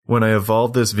When I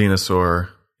evolve this Venusaur,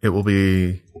 it will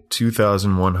be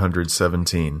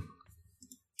 2117.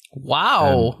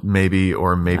 Wow. And maybe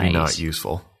or maybe Nice. not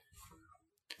useful.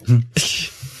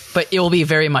 But it will be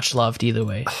very much loved either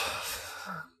way.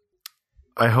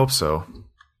 I hope so.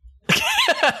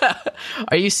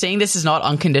 Are you saying this is not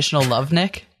unconditional love,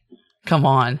 Nick? Come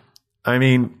on. I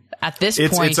mean, At this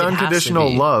it's point, it has to unconditional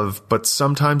be. love, but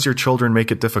sometimes your children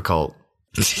make it difficult.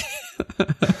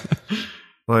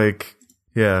 Like,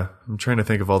 yeah, I'm trying to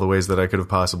think of all the ways that I could have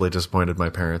possibly disappointed my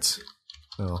parents.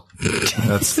 Oh,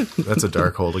 that's a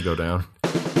dark hole to go down.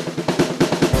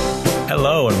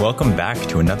 Hello and welcome back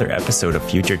to another episode of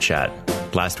Future Chat.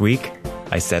 Last week,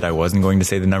 I said I wasn't going to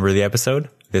say the number of the episode.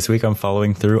 This week, I'm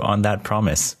following through on that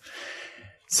promise.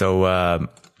 So,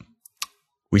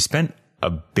 we spent a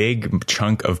big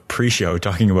chunk of pre-show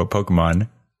talking about Pokemon.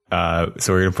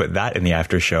 So we're going to put that in the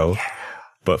after show.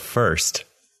 But first,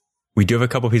 we do have a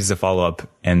couple pieces of follow-up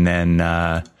and then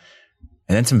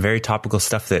some very topical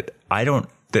stuff that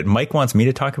that Mike wants me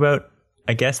to talk about.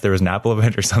 I guess there was an Apple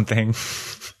event or something.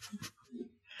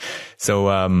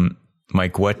 So,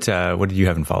 Mike, what did you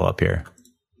have in follow-up here?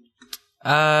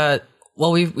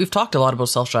 Well, we've talked a lot about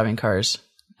self-driving cars,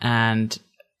 and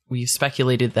we've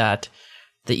speculated that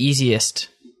the easiest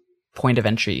point of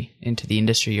entry into the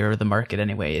industry or the market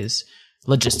anyway is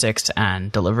logistics and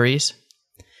deliveries,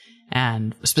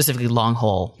 and specifically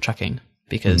long-haul trucking,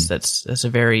 because that's it's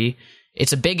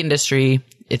a big industry,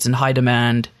 it's in high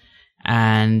demand,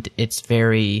 and it's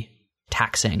very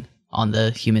taxing on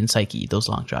the human psyche, those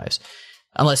long drives.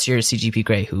 Unless you're a CGP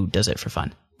Grey who does it for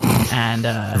fun. And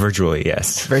Virtually,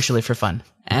 yes. Virtually for fun.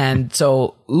 And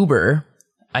so Uber,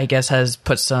 I guess, has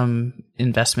put some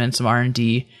investment, some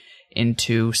R&D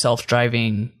into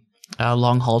self-driving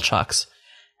long-haul trucks.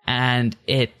 And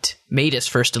it made its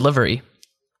first delivery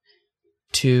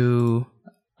to,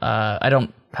 I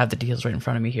don't have the details right in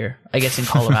front of me here, I guess in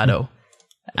Colorado.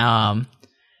 I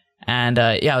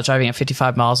was driving at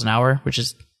 55 miles an hour, which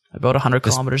is about 100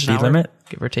 kilometers an hour. Speed limit?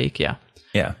 Give or take, yeah.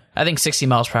 Yeah. I think 60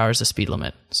 miles per hour is the speed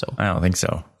limit. So I don't think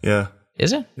so. Yeah,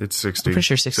 is it? it's 60. I'm pretty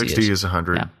sure 60 is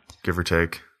 100, Yeah. give or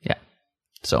take. Yeah.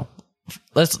 So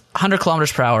let's 100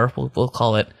 kilometers per hour, we'll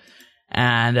call it.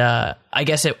 And I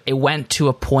guess it went to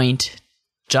a point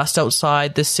just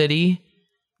outside the city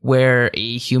where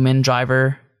a human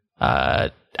driver,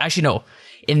 actually no,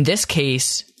 in this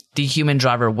case, the human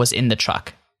driver was in the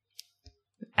truck,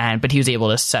 but he was able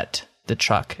to set the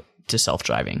truck to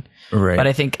self-driving. Right. But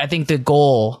I think the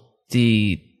goal,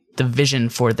 the vision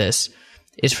for this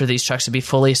is for these trucks to be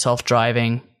fully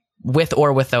self-driving with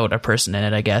or without a person in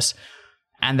it, I guess.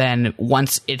 And then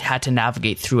once it had to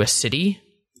navigate through a city,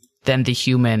 then the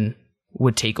human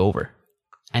would take over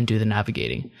and do the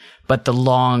navigating. But the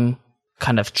long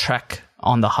kind of trek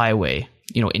on the highway,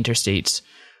 interstates,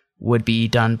 would be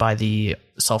done by the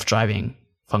self-driving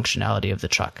functionality of the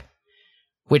truck,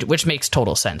 which makes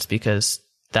total sense because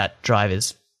that drive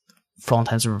is, for all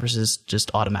intents and purposes,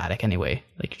 just automatic anyway.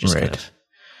 Like you're just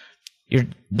you're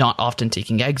not often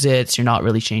taking exits. You're not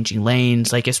really changing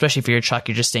lanes. Like, especially for your truck,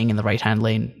 you're just staying in the right-hand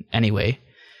lane anyway.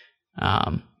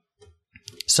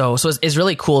 So it's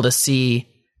really cool to see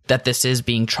that this is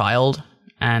being trialed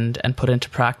and put into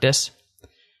practice.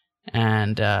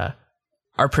 And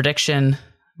our prediction,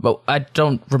 well, I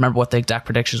don't remember what the exact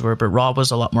predictions were, but Rob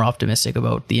was a lot more optimistic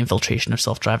about the infiltration of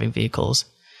self-driving vehicles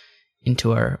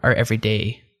into our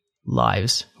everyday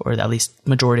lives, or at least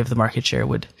majority of the market share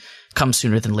would come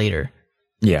sooner than later.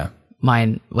 Yeah.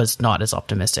 Mine was not as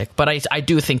optimistic, but I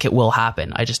do think it will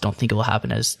happen. I just don't think it will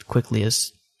happen as quickly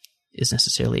as is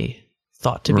necessarily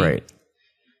thought to be. Right.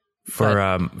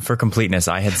 For completeness,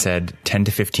 I had said 10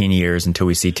 to 15 years until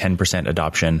we see 10%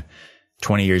 adoption,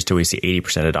 20 years till we see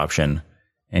 80% adoption.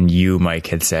 And you, Mike,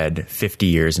 had said 50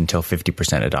 years until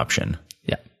 50% adoption.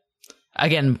 Yeah.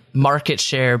 Again, market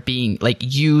share being like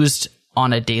used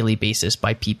on a daily basis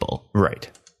by people. Right.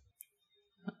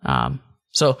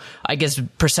 So I guess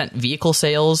percent vehicle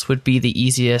sales would be the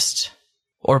easiest,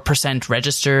 or percent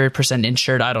registered, percent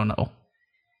insured. I don't know.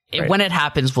 Right. When it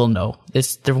happens, we'll know.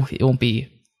 It won't be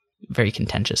very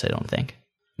contentious, I don't think.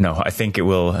 No, I think it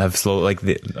will have slow,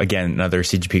 again, another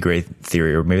CGP Grey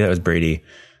theory, or maybe that was Brady,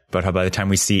 but how by the time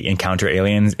we encounter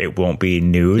aliens, it won't be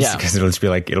news, because it'll just be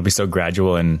it'll be so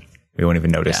gradual and we won't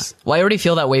even notice. Yeah. Well, I already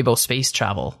feel that way about space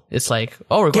travel. It's like,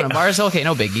 oh, we're going to Mars? Okay,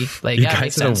 no biggie. You guys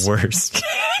makes sense. Are the worst.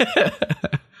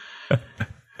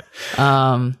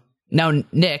 Now,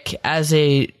 Nick, as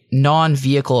a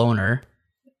non-vehicle owner,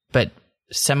 but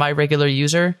semi-regular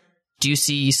user, do you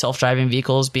see self-driving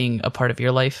vehicles being a part of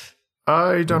your life?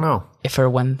 I don't know. If or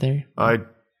when they're... I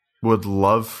would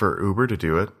love for Uber to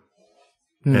do it.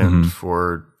 and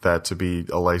for that to be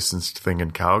a licensed thing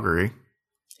in Calgary.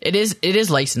 It is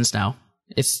licensed now.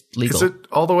 It's legal. Is it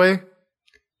all the way?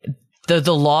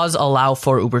 The laws allow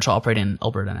for Uber to operate in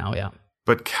Alberta now, yeah.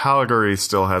 But Calgary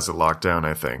still has it locked down,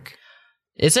 I think.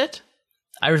 Is it?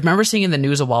 I remember seeing in the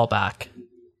news a while back.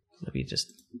 Let me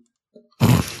just...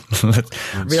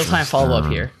 real-time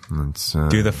follow-up here. Let's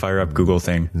do the fire up Google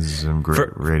thing. This is some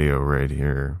great radio right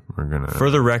here. We're gonna... For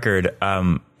the record,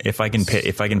 if I can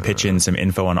pitch in some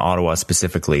info on Ottawa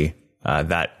specifically,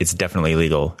 that it's definitely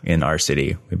legal in our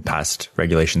city. We passed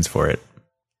regulations for it.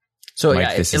 So Mike,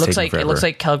 yeah, it looks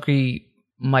like Calgary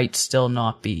might still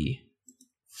not be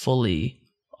fully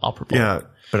operable. Yeah,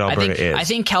 but Alberta is. I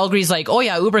think Calgary's like, oh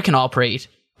yeah, Uber can operate,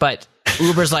 but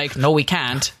Uber's like, no, we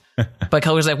can't. But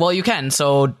Calgary's like, well, you can.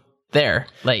 So there,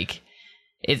 like,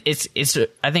 it's.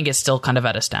 I think it's still kind of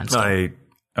at a standstill.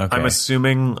 I'm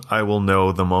assuming I will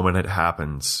know the moment it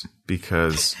happens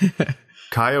because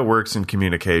Kaya works in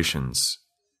communications,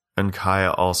 and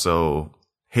Kaya also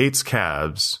hates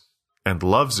cabs and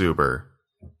loves Uber.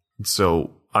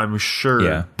 So I'm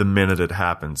sure the minute it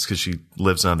happens, because she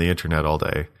lives on the internet all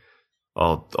day,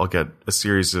 I'll get a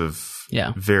series of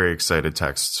very excited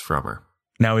texts from her.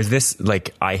 Now, is this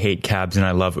like I hate cabs and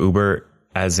I love Uber,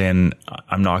 as in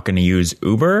I'm not going to use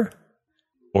Uber?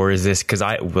 Or is this because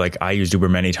I used Uber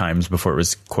many times before it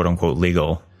was quote unquote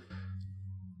legal?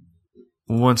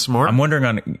 Once more, I'm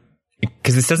wondering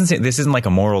because this isn't like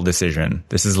a moral decision.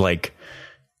 This is like,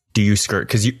 do you skirt?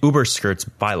 Because Uber skirts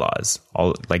bylaws.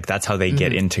 That's how they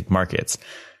get into markets.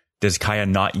 Does Kaya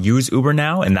not use Uber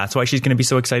now, and that's why she's going to be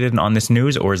so excited on this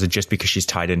news, or is it just because she's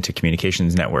tied into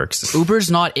communications networks? Uber's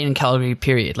not in Calgary,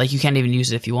 period. Like, you can't even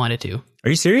use it if you wanted to. Are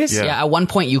you serious? Yeah, at one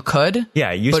point you could.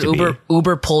 Yeah, it used to be.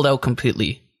 Uber pulled out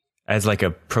completely. As like a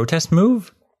protest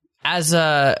move? As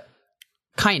a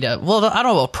kind of. Well, I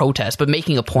don't know about protest, but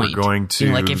making a point. We're going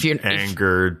to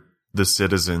anger the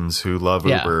citizens who love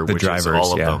Uber, the which drivers, is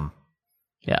all of them.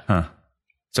 Yeah. Huh.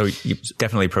 So you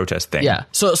definitely protest thing. Yeah.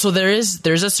 So there's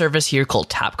a service here called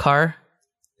Tapcar.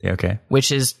 Yeah, okay.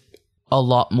 Which is a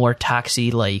lot more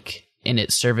taxi-like in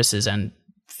its services and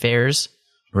fares.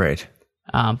 Right.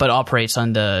 But operates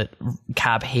on the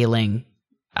cab hailing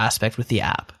aspect with the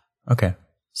app. Okay.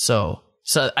 So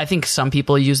I think some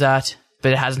people use that,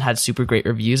 but it hasn't had super great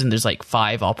reviews, and there's like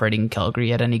 5 operating in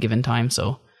Calgary at any given time,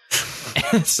 so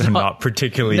it's not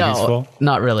particularly useful.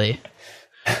 Not really.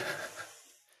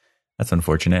 That's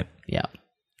unfortunate. Yeah.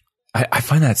 I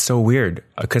find that so weird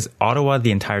because Ottawa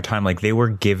the entire time, like they were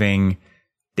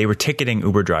ticketing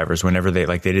Uber drivers whenever they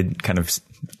did kind of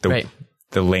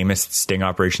the lamest sting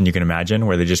operation you can imagine,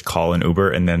 where they just call an Uber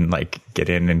and then like get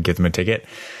in and give them a ticket.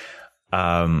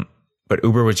 But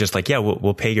Uber was just like, yeah,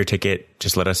 we'll pay your ticket.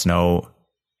 Just let us know.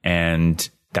 And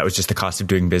that was just the cost of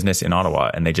doing business in Ottawa.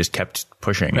 And they just kept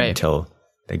pushing until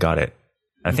they got it.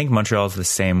 I think Montreal's the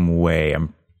same way.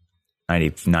 I'm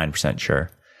 99%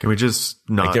 sure. Can we just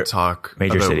not talk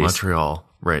major about cities. Montreal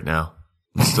right now?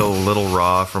 I'm still a little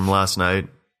raw from last night.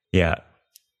 Yeah.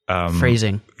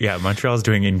 Phrasing. Yeah, Montreal's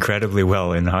doing incredibly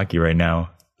well in hockey right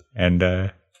now.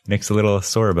 And Nick's a little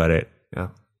sore about it. Yeah,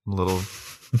 a little.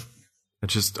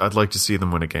 I'd like to see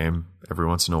them win a game every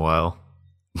once in a while.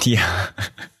 Yeah.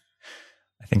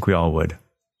 I think we all would.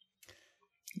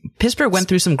 Pittsburgh went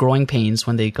through some growing pains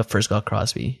when they first got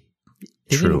Crosby.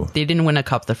 They didn't win a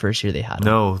cup the first year they had him.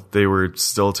 No, they were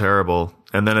still terrible.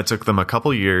 And then it took them a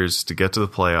couple years to get to the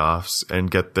playoffs and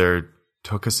get their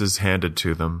Tokuses handed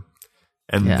to them.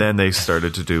 And then they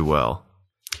started to do well.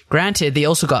 Granted, they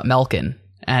also got Malkin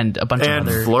and a bunch of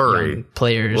other young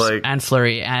players. And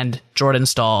Fleury and Jordan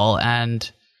Stahl and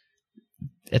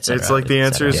etc. It's like the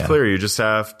answer is clear. You just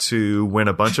have to win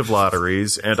a bunch of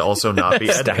lotteries and also not be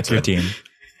stack your team.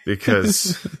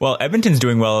 Because... Well, Edmonton's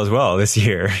doing well as well this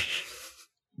year.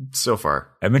 So far.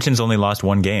 Edmonton's only lost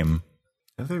 1 game.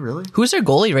 Have they really? Who's their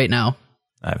goalie right now?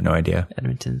 I have no idea.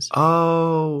 Edmonton's.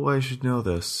 Oh, I should know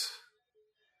this.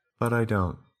 But I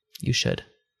don't. You should.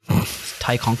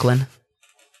 Ty Conklin.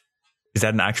 Is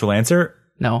that an actual answer?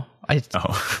 No.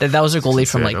 That was their goalie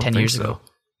from like 10 years ago.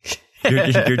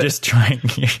 You're just trying.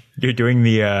 You're doing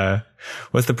the,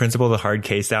 what's the principle? The hard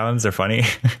K sounds are funny.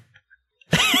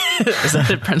 Is that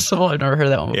the principle? I've never heard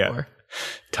that one before.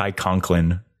 Ty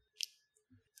Conklin.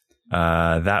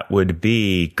 That would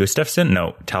be Gustafson?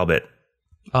 No, Talbot.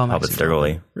 Oh, Talbot's their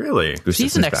goalie. Really?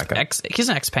 He's an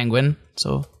ex-Penguin,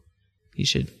 so he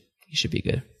should be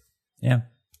good. Yeah.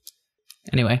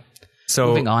 Anyway, so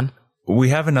moving on. We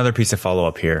have another piece of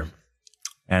follow-up here.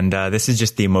 And this is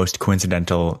just the most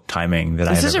coincidental timing that I've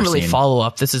ever seen. This isn't really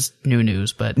follow-up. This is new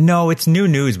news, but... No, it's new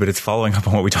news, but it's following up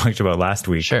on what we talked about last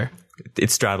week. Sure.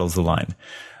 It straddles the line.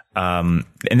 And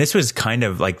this was kind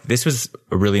of like, this was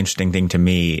a really interesting thing to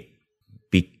me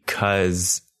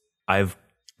because I'm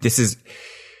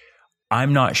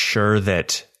not sure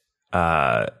that,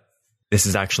 this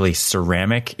is actually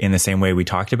ceramic in the same way we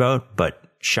talked about, but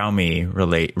Xiaomi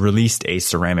released a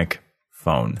ceramic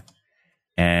phone.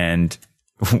 And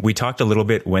we talked a little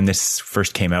bit when this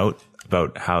first came out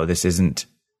about how this isn't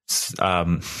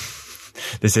a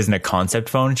concept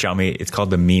phone. Xiaomi, it's called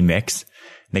the Mi Mix.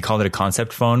 They called it a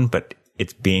concept phone, but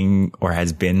it's being or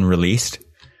has been released.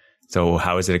 So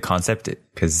how is it a concept?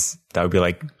 Because that would be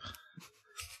like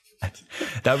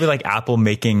Apple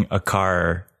making a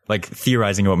car, like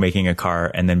theorizing about making a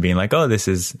car and then being like, oh, this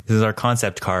is our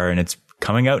concept car and it's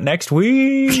coming out next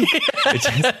week.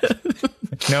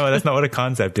 No, that's not what a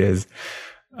concept is.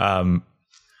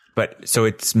 But so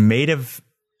it's made of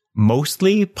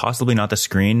mostly, possibly not the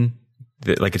screen,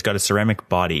 like it's got a ceramic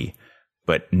body,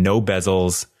 but no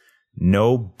bezels,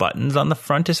 no buttons on the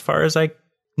front as far as I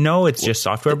know. It's just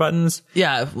software buttons.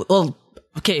 Yeah. Well,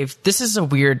 okay. This is a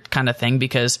weird kind of thing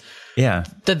because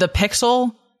the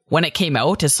Pixel, when it came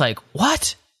out, it's like,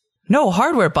 what? No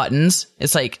hardware buttons.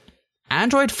 It's like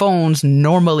Android phones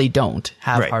normally don't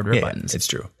have hardware buttons. It's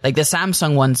true. Like the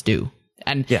Samsung ones do.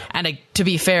 And to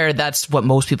be fair, that's what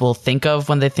most people think of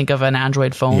when they think of an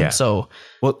Android phone. Yeah. So,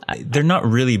 well, they're not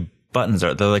really buttons.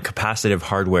 They're like capacitive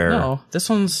hardware. No, this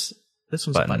one's buttons.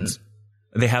 A button.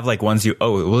 They have like ones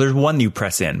there's one you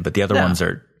press in, but the other ones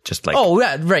are just like. Oh,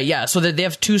 yeah, right. Yeah. So they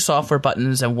have two software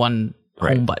buttons and one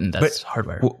home button that's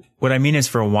hardware. What I mean is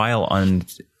for a while on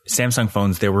Samsung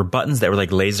phones, there were buttons that were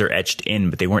like laser etched in,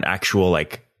 but they weren't actual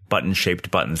like button shaped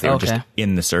buttons. They were just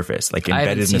in the surface, like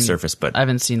embedded in the surface, but I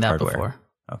haven't seen that hardware. Before.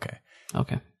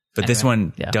 Okay. But But this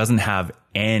one doesn't have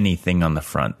anything on the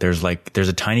front. There's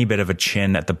a tiny bit of a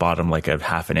chin at the bottom, like a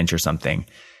half an inch or something.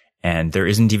 And there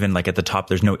isn't even like at the top,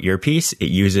 there's no earpiece.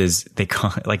 It uses,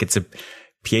 it's a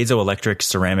piezoelectric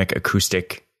ceramic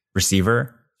acoustic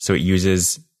receiver. So it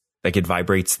uses, like it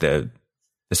vibrates the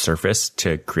surface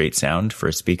to create sound for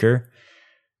a speaker.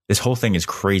 This whole thing is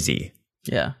crazy.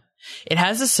 Yeah. It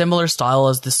has a similar style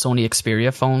as the Sony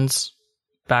Xperia phones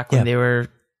back when they were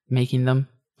making them.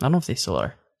 I don't know if they still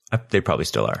are. They probably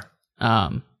still are.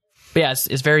 But yeah,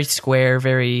 it's very square,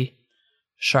 very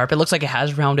sharp. It looks like it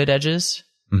has rounded edges.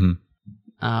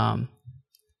 Mm-hmm.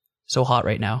 So hot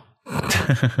right now.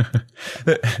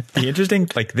 The interesting,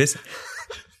 like this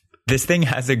thing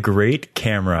has a great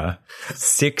camera,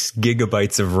 6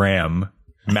 gigabytes of RAM,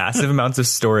 massive amounts of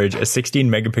storage, a 16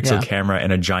 megapixel camera,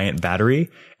 and a giant battery,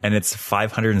 and it's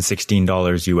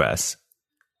 $516 US.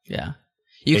 Yeah,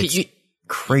 it's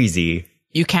crazy.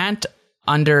 You can't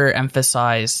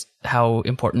underemphasize how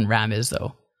important RAM is,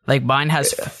 though. Like mine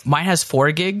has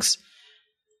 4 gigs,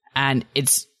 and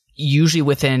it's usually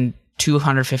within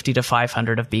 250 to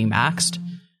 500 of being maxed.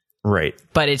 Right,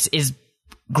 but it's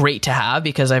great to have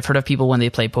because I've heard of people when they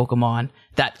play Pokemon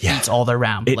that eats all their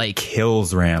RAM. It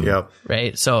kills RAM. Yep.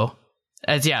 Right. So,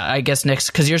 I guess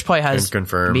next, because yours probably has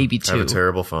maybe 2. I have a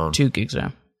terrible phone. 2 gigs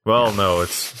RAM. Well, no,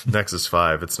 it's Nexus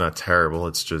 5. It's not terrible.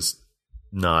 It's just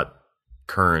not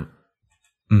current.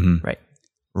 Mm-hmm. Right.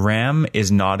 RAM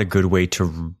is not a good way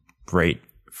to rate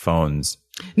phones.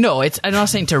 No, I'm not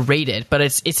saying to rate it, but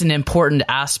it's an important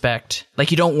aspect.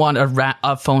 Like you don't want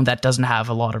a phone that doesn't have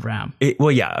a lot of RAM.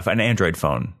 An Android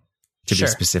phone to be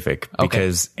specific,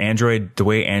 because Android, the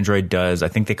way Android does, I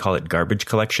think they call it garbage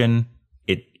collection.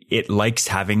 It likes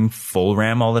having full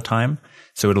RAM all the time,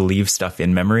 so it'll leave stuff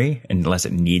in memory unless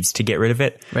it needs to get rid of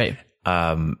it. Right.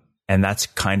 And that's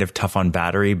kind of tough on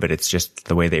battery, but it's just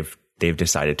the way they've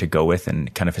decided to go with,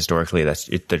 and kind of historically they're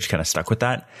just kind of stuck with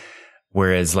that.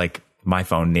 Whereas like my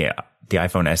phone, the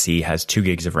iPhone SE has 2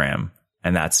 gigs of RAM,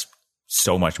 and that's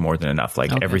so much more than enough.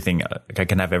 Like everything, I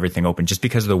can have everything open just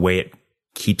because of the way it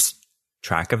keeps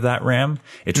track of that RAM.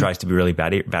 It tries to be really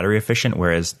battery efficient.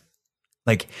 Whereas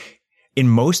like in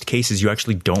most cases, you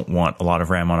actually don't want a lot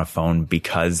of RAM on a phone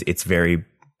because it's very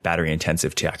battery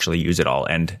intensive to actually use it all.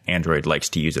 And Android likes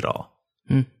to use it all.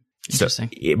 Interesting.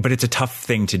 But it's a tough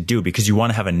thing to do because you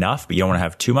want to have enough, but you don't want to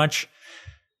have too much.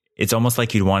 It's almost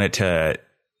like you'd want it to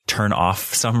turn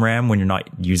off some RAM when you're not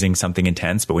using something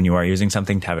intense, but when you are using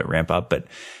something, to have it ramp up. But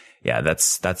yeah,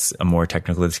 that's a more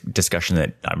technical discussion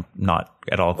that I'm not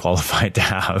at all qualified to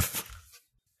have.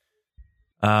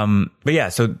 But yeah,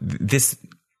 so this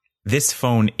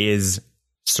phone is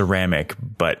ceramic,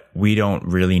 but we don't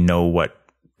really know what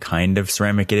kind of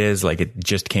ceramic it is. Like it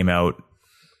just came out.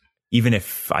 Even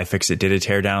if iFixit did a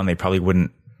teardown, they probably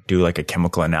wouldn't do like a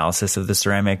chemical analysis of the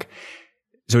ceramic.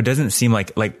 So it doesn't seem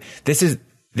like this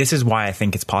is why I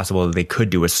think it's possible that they could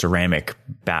do a ceramic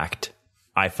backed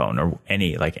iPhone or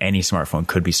any smartphone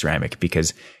could be ceramic,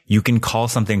 because you can call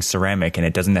something ceramic and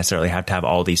it doesn't necessarily have to have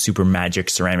all these super magic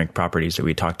ceramic properties that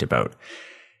we talked about.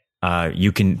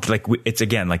 You can, it's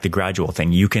again, like the gradual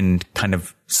thing. You can kind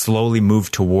of slowly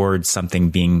move towards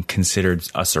something being considered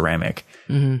a ceramic,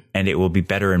 and it will be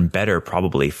better and better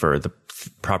probably for the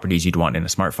properties you'd want in a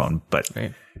smartphone. But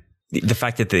Right. the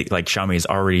fact that Xiaomi is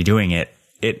already doing it,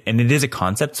 and it is a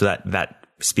concept. So that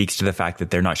speaks to the fact that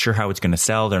they're not sure how it's going to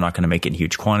sell. They're not going to make it in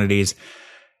huge quantities.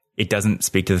 It doesn't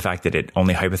speak to the fact that it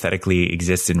only hypothetically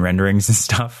exists in renderings and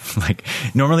stuff. Like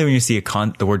normally when you see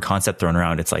the word concept thrown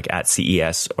around, it's like at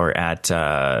CES or at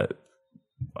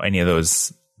any of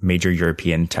those major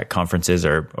European tech conferences,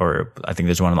 or I think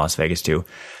there's one in Las Vegas too.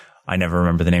 I never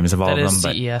remember the names of all That of is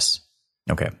them. CES.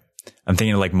 But okay, I'm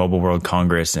thinking of like Mobile World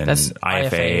Congress and That's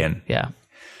IFA and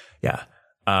yeah.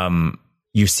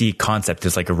 You see concept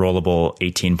as like a rollable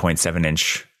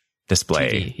 18.7-inch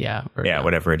display. TV,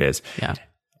 whatever it is. Yeah.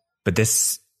 But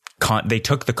they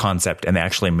took the concept and they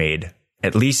actually made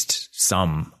at least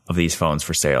some of these phones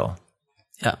for sale.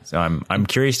 Yeah. So I'm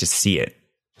curious to see it.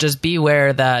 Just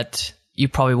beware that you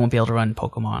probably won't be able to run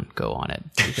Pokemon Go on it,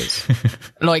 because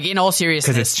like in all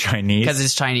seriousness, because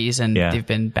it's Chinese, and they've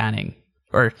been banning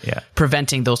or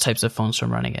preventing those types of phones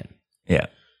from running it. Yeah.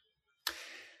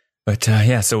 But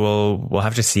so we'll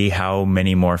have to see how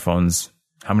many more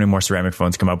ceramic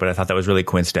phones come out. But I thought that was really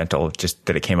coincidental, just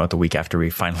that it came out the week after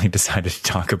we finally decided to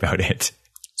talk about it.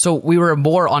 So we were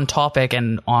more on topic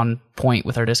and on point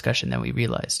with our discussion than we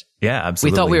realized. Yeah,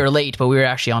 absolutely. We thought we were late, but we were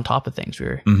actually on top of things.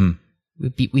 We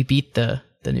beat the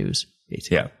news,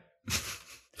 basically. Yeah.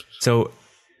 So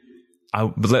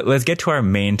let's get to our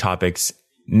main topics.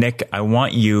 Nick, I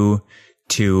want you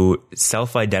to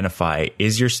self-identify.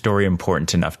 Is your story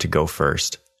important enough to go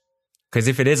first? Because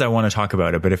if it is, I want to talk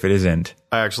about it. But if it isn't,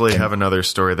 I actually have another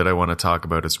story that I want to talk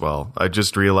about as well. I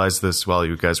just realized this while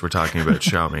you guys were talking about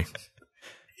Xiaomi.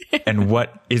 And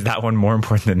what is that one more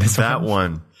important than this one? That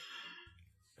one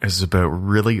is about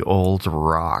really old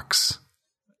rocks.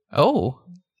 Oh,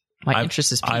 my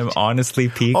interest is piqued. I'm honestly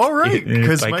piqued. All right,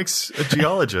 because like, Mike's a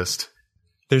geologist.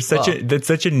 That's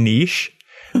such a niche,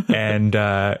 and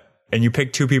you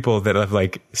pick two people that have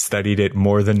like studied it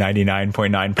more than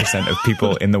 99.9% of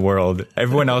people in the world.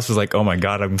 Everyone else was like, "Oh my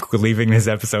god, I'm leaving this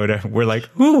episode." We're like,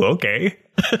 "Ooh, okay."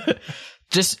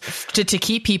 Just to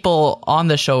keep people on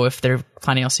the show, if they're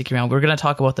planning on sticking around, we're going to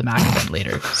talk about the Mac event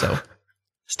later. So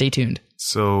stay tuned.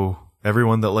 So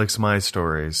everyone that likes my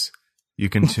stories, you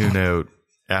can tune out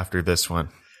after this one.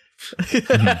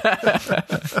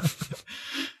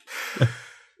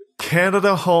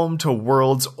 Canada home to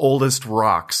world's oldest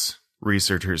rocks,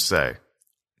 researchers say.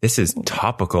 This is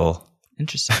topical.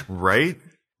 Interesting. Right?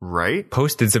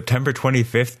 Posted September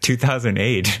 25th,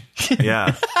 2008.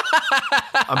 Yeah.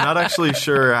 I'm not actually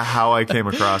sure how I came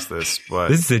across this, but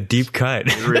this is a deep cut.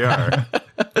 Here we are.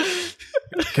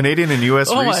 Canadian and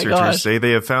U.S. researchers say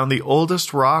they have found the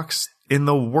oldest rocks in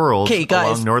the world. Okay, guys,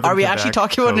 along northern are we Quebec actually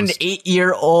talking about an coast.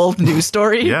 8-year-old news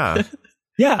story? Yeah.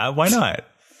 Yeah, why not?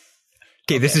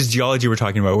 Okay, this is geology we're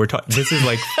talking about. This is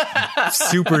like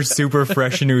super, super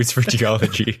fresh news for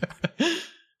geology.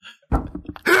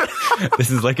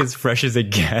 This is like as fresh as it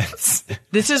gets.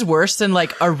 This is worse than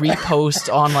like a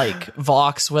repost on like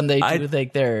Vox when they do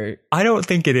like their... I don't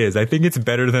think it is. I think it's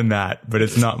better than that, but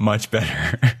it's not much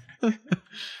better.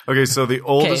 Okay, so the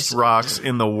oldest rocks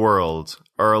in the world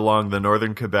are along the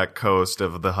northern Quebec coast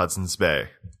of the Hudson's Bay.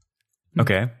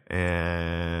 Okay.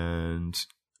 And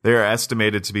they are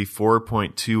estimated to be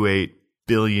 4.28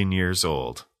 billion years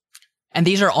old. And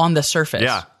these are on the surface.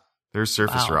 Yeah, they're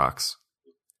surface rocks.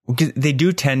 They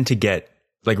do tend to get,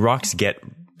 like, rocks get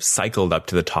cycled up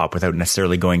to the top without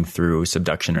necessarily going through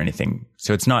subduction or anything.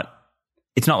 So it's not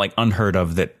like unheard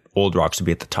of that old rocks would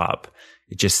be at the top.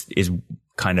 It just is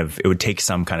it would take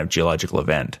some kind of geological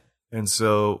event. And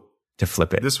so to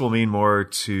flip it. This will mean more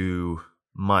to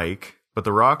Mike, but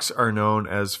the rocks are known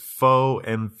as faux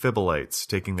amphibolites,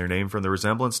 taking their name from the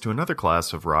resemblance to another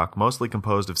class of rock mostly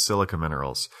composed of silica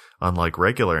minerals. Unlike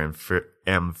regular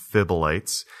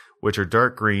amphibolites, which are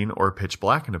dark green or pitch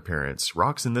black in appearance,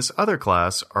 rocks in this other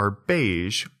class are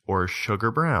beige or sugar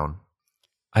brown.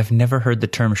 I've never heard the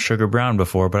term sugar brown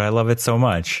before, but I love it so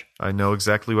much. I know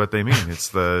exactly what they mean. It's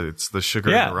the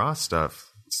sugar and the raw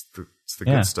stuff. It's the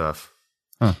good stuff.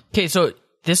 Huh. Okay, so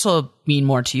this will mean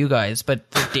more to you guys, but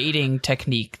the dating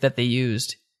technique that they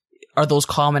used, are those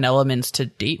common elements to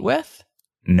date with?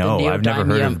 No, I've never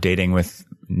heard of dating with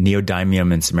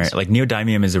neodymium and samarium. Like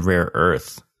neodymium is a rare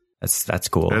earth. That's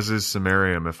cool. As is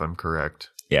samarium, if I'm correct.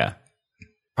 Yeah.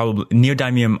 probably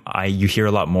neodymium. You hear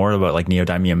a lot more about like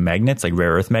neodymium magnets, like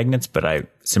rare earth magnets, but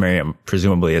samarium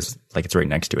presumably is like it's right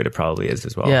next to it. It probably is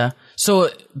as well. Yeah. So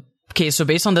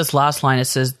based on this last line, it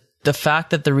says the fact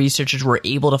that the researchers were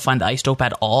able to find the isotope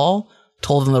at all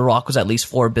told them the rock was at least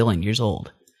 4 billion years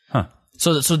old. Huh.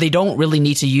 So they don't really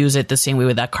need to use it the same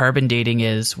way that carbon dating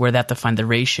is, where they have to find the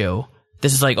ratio.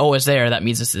 This is like, oh, it's there. That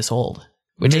means it's this old.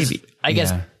 Which is, I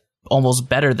guess, almost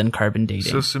better than carbon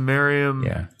dating. So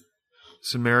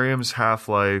samarium's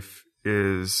half-life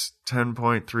is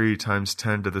 10.3 times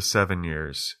 10 to the 7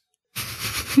 years,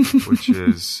 which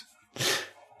is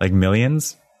like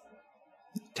millions,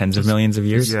 tens of millions of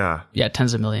years. Yeah,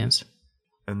 tens of millions.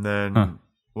 And then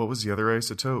what was the other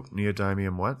isotope?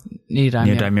 Neodymium what?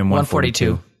 Neodymium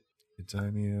 142.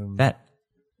 Neodymium. That.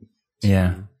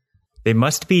 Yeah. They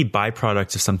must be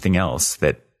byproducts of something else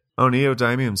that. Oh,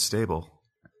 neodymium's stable.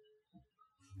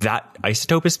 That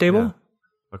isotope is stable? Yeah.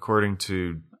 According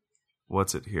to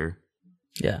what's it here?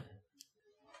 Yeah.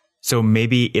 So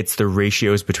maybe it's the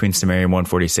ratios between samarium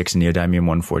 146 and neodymium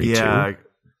 142. Yeah,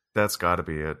 that's got to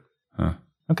be it. Huh.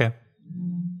 Okay.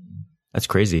 That's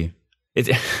crazy.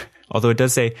 Although it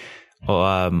does say,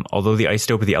 although the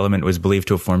isotope of the element was believed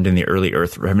to have formed in the early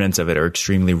Earth, remnants of it are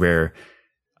extremely rare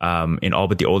in all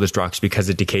but the oldest rocks because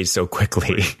it decays so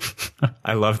quickly.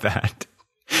 I love that.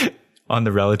 On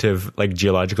the relative like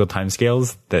geological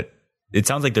timescales, that it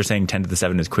sounds like they're saying 10 to the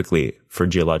 7 is quickly for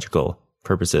geological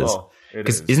purposes. Well,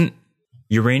 because isn't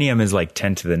uranium is like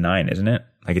 10 to the 9, isn't it?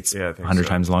 Like it's 100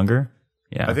 times longer.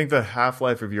 Yeah. I think the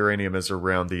half-life of uranium is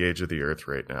around the age of the Earth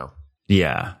right now.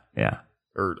 Yeah. Yeah.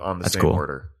 Or on the That's same cool.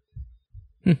 order.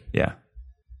 Yeah.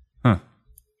 Huh.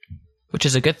 Which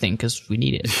is a good thing because we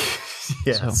need it.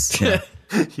 Yes. So. Yeah.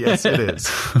 Yes, it is.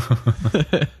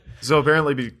 So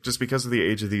apparently, just because of the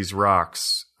age of these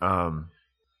rocks,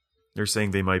 they're saying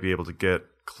they might be able to get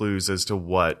clues as to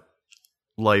what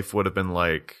life would have been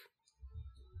like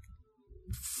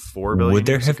 4 billion Would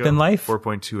there years have ago? been life?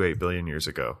 4.28 billion years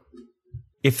ago.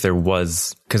 If there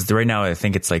was, because right now I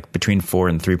think it's like between 4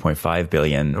 and 3.5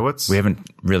 billion. We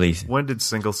haven't really. When did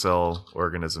single cell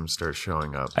organisms start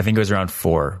showing up? I think it was around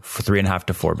 3.5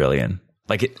 to 4 billion.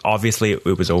 Like obviously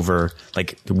it was over,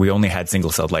 like we only had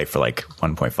single celled life for like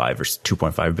 1.5 or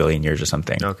 2.5 billion years or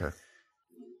something. Okay.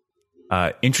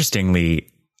 Interestingly,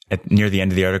 near the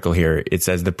end of the article here, it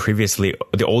says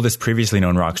the oldest previously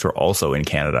known rocks were also in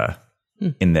Canada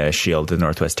in the Shield, the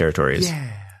Northwest Territories.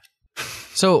 Yeah.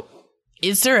 So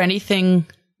is there anything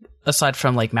aside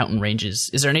from like mountain ranges,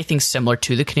 is there anything similar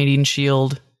to the Canadian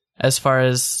Shield as far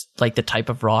as like the type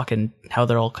of rock and how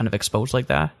they're all kind of exposed like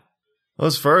that? Well,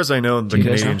 as far as I know, the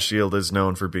Canadian Shield is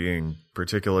known for being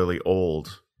particularly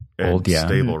old and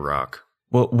stable rock.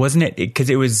 Well, wasn't it?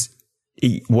 Because it was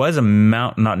a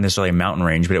mountain, not necessarily a mountain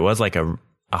range, but it was like a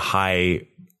high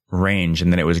range,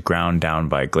 and then it was ground down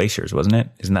by glaciers, wasn't it?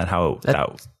 Isn't that how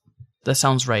that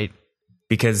sounds right?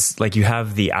 Because like you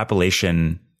have the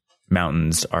Appalachian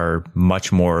mountains are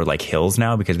much more like hills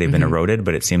now because they've been eroded,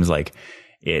 but it seems like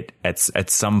at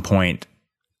some point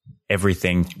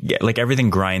everything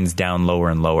grinds down lower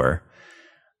and lower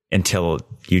until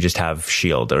you just have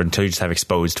shield, or until you just have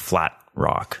exposed flat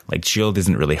rock. Like shield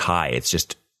isn't really high. It's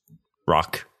just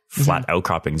rock, flat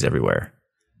outcroppings everywhere.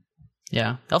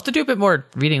 Yeah. I'll have to do a bit more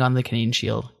reading on the Canadian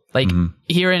Shield. Like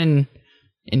here in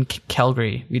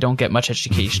Calgary, we don't get much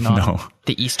education on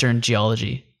the Eastern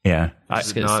geology. Yeah.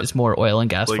 It's more oil and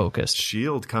gas focused.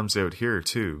 Shield comes out here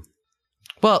too.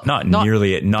 Well, not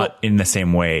in the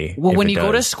same way. Well, when you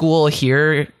go to school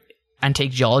here and take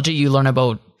geology, you learn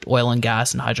about oil and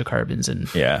gas and hydrocarbons and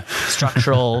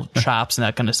structural traps and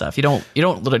that kind of stuff. You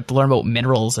don't learn about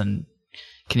minerals and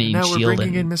Canadian Shield. Now we're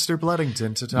bringing in Mr.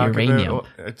 Bloodington to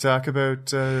talk about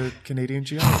Canadian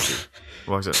geology.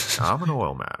 What was it? I'm an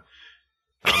oil man.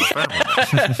 I'm a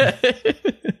family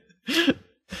man.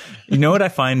 You know what I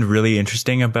find really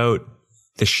interesting about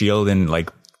the Shield and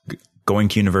like going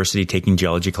to university, taking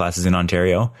geology classes in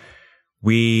Ontario?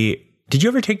 Did you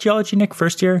ever take geology, Nick,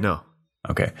 first year? No.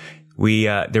 Okay.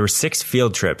 There were 6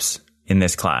 field trips in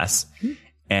this class,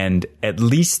 and at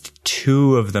least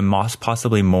 2 of them,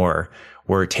 possibly more,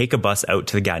 were take a bus out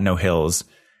to the Gatineau Hills,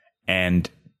 and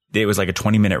it was like a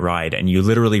 20-minute ride, and you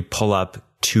literally pull up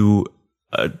to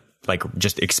like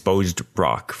just exposed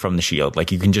rock from the Shield.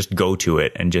 Like you can just go to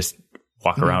it and just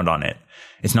walk around on it.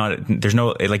 It's not,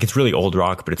 it's really old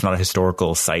rock, but it's not a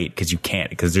historical site because you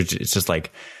can't, because it's just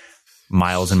like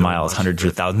miles and miles, hundreds or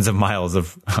thousands of miles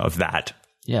of that.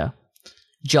 Yeah.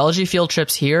 Geology field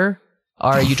trips here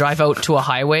are you drive out to a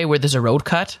highway where there's a road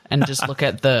cut and just look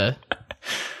at the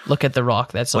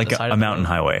rock that's on like the side a mountain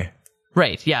highway.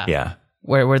 Right. Yeah. Yeah.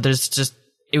 Where there's just,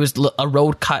 it was a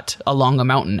road cut along a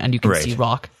mountain, and you can Right. see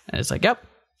rock, and it's like, yep,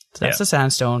 so that's Yeah. the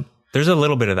sandstone. There's a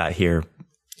little bit of that here,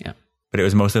 Yeah. but it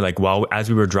was mostly like as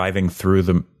we were driving through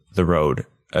the road,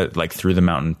 like through the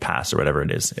mountain pass or whatever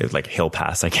it is. It was like hill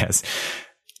pass, I guess.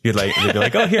 They'd be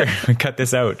like, oh, here, we cut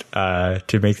this out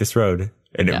to make this road.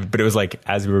 But it was like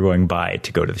as we were going by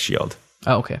to go to the shield.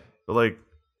 Oh, okay. But like,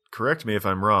 correct me if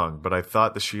I'm wrong, but I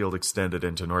thought the shield extended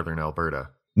into northern Alberta.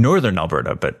 Northern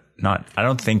Alberta, but not. I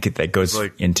don't think that goes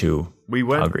Like, into We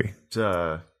went Calgary.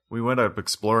 We went up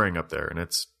exploring up there, and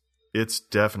it's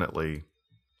definitely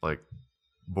like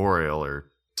boreal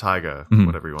or taiga,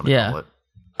 whatever you want to call it.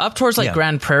 Up towards like Yeah.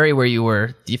 Grand Prairie where you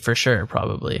were, for sure,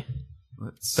 probably.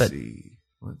 Let's But- see.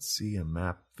 Let's see a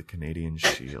map of the Canadian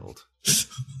Shield.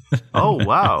 Oh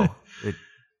wow, it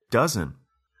doesn't.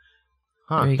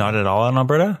 Huh? There you Not at all in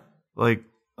Alberta? Like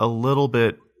a little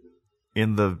bit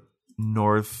in the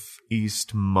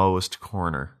northeastmost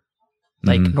corner,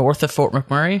 Like north of Fort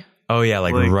McMurray. Oh, yeah,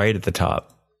 like right at the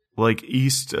top. like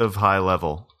east of high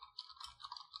level.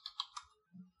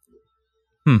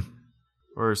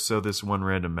 Or so this one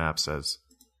random map says.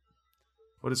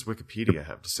 What does Wikipedia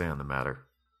have to say on the matter?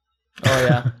 Oh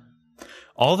yeah.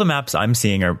 All the maps I'm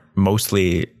seeing are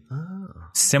mostly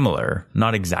similar,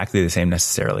 not exactly the same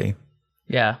necessarily.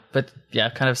 Yeah, but yeah,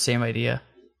 kind of same idea.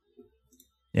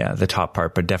 Yeah, the top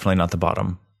part, but definitely not the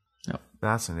bottom.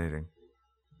 Fascinating.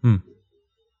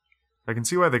 I can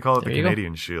see why they call it There the you go.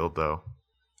 Canadian Shield, though.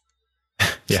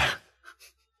 Yeah.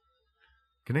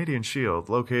 Canadian Shield,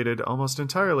 located almost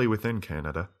entirely within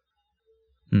Canada.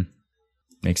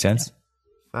 Makes sense.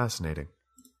 Fascinating.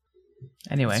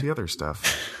 Anyway, What's the other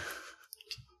stuff?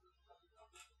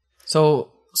 so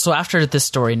after this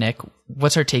story, Nick,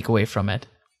 what's our takeaway from it?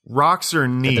 Rocks are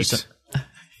neat.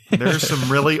 There's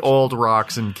some really old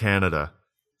rocks in Canada.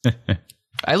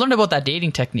 I learned about that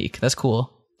dating technique. That's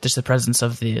cool. Just the presence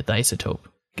of the isotope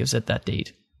gives it that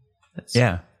date.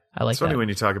 Yeah. I like It's funny that. when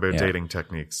you talk about Yeah. dating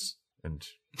techniques. And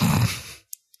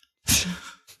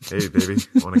hey, baby,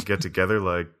 want to get together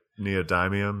like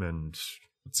neodymium and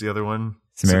what's the other one?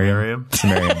 Samarium.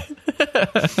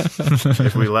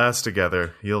 If we last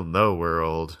together, you'll know we're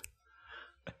old.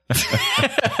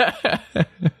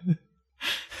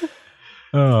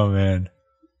 Oh, man.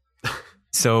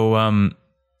 So,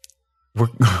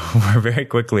 we're very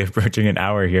quickly approaching an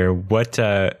hour here. What,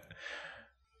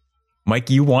 Mike,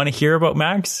 you want to hear about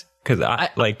Max? Because I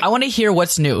want to hear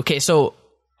what's new. Okay, so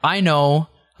I know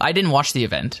I didn't watch the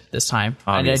event this time.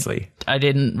 Obviously. I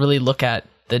didn't really look at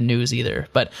the news either,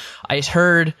 but I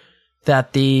heard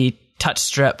that the touch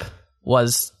strip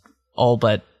was all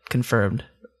but confirmed.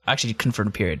 Actually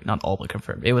confirmed, period. Not all but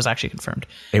confirmed. It was actually confirmed.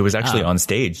 it was actually on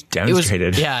stage,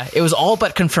 demonstrated. It was all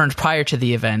but confirmed prior to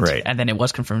the event, Right. and then it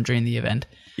was confirmed during the event.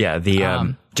 Yeah,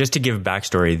 just to give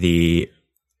backstory,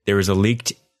 there was a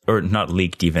leaked, or not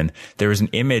leaked even, there was an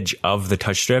image of the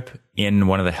touch strip in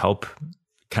one of the help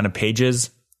kind of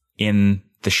pages in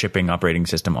the shipping operating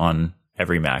system on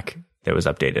every Mac that was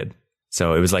updated.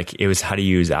 So it was how to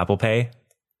use Apple Pay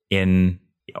on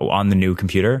the new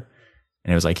computer.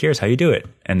 And it was like, here's how you do it.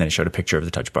 And then it showed a picture of the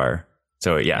touch bar.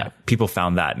 So yeah. People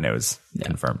found that and it was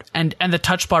confirmed. And the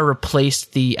touch bar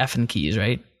replaced the F and keys,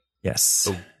 right? Yes.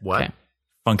 What? Okay.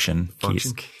 Function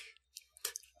Function keys.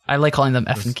 I like calling them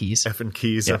F and keys. F and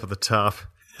keys up at the top.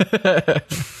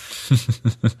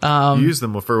 Um, Use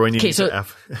them for when you need so- to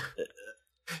F.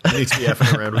 You need to be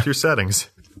effing around with your settings.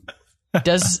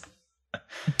 Does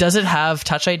it have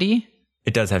Touch ID?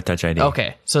 It does have Touch ID.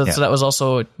 Okay, so that was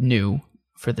also new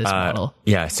for this model.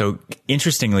 Yeah. So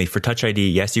interestingly, for Touch ID,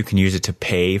 yes, you can use it to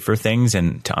pay for things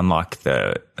and to unlock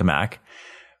the Mac.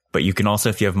 But you can also,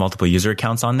 if you have multiple user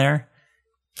accounts on there,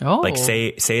 Oh, like say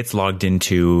it's logged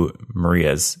into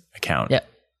Maria's account. Yeah.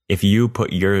 If you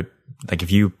put your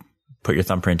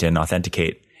thumbprint in,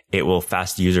 authenticate, it will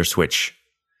fast user switch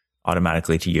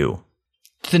automatically to you.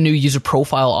 the new user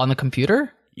profile on the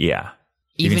computer. Yeah.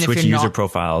 Even you if can switch you're user not-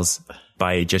 profiles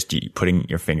by just putting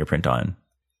your fingerprint on.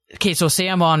 Okay, so say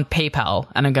I'm on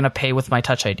PayPal and I'm going to pay with my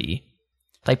Touch ID,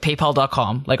 like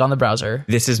PayPal.com, like on the browser.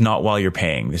 This is not while you're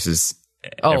paying. This is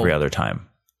every other time.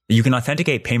 You can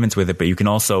authenticate payments with it, but you can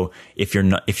also, if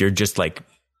you're just like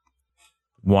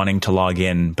wanting to log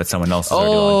in, but someone else is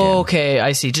already logged in. Okay,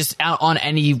 I see. Just on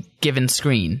any given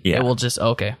screen, Yeah. it will just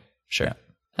okay, sure,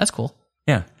 that's cool.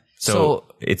 Yeah. So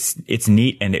it's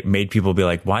neat, and it made people be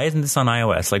like, why isn't this on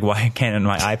iOS? Like, why can't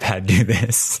my iPad do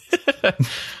this?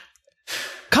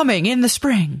 Coming in the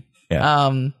spring.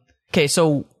 Yeah. Okay,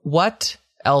 so what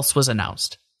else was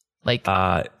announced? Like,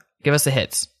 give us the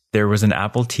hits. There was an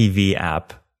Apple TV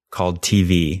app called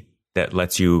TV that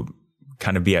lets you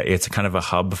kind of it's kind of a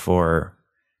hub for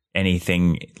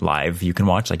anything live you can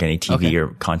watch, like any TV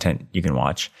or content you can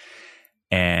watch.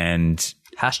 And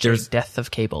Hashtag death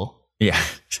of cable. yeah,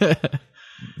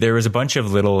 there was a bunch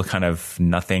of little kind of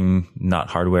nothing, not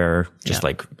hardware, just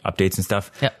like updates and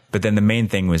stuff. Yeah. But then the main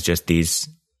thing was just these,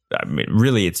 I mean,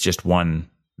 really it's just one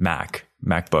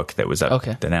MacBook that was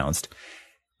announced.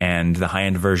 And the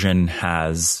high-end version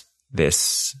has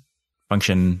this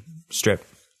function strip.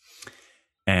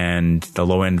 And the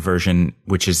low-end version,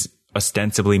 which is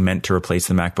ostensibly meant to replace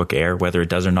the MacBook Air, whether it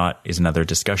does or not is another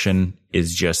discussion,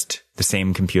 is just the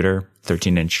same computer,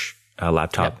 13-inch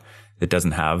laptop that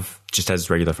doesn't have, just has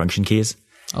regular function keys.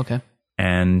 Okay.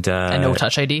 And no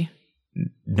Touch ID?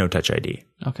 No Touch ID.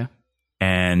 Okay.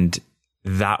 And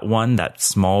that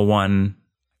small one,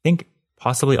 I think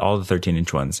possibly all the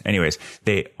 13-inch ones. Anyways,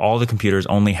 all the computers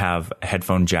only have a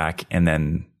headphone jack and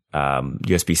then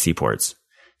USB-C ports.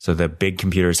 So the big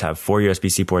computers have 4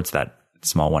 USB-C ports. That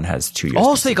small one has 2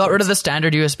 USB-C so they got rid of the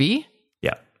standard USB?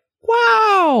 Yeah.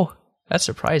 Wow. That's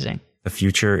surprising. The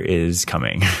future is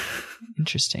coming.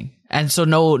 Interesting. And so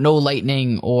no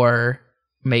Lightning or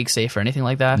MagSafe or anything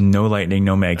like that? No Lightning,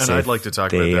 no MagSafe. And I'd like to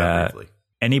talk about that briefly.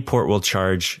 Any port will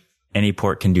charge. Any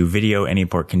port can do video. Any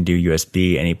port can do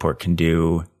USB. Any port can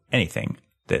do anything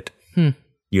that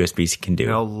USB can do.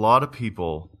 Now, a lot of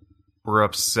people were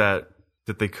upset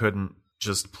that they couldn't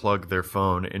just plug their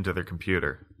phone into their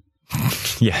computer.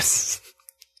 Yes.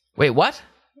 Wait, what?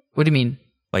 What do you mean?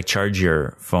 Like charge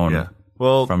your phone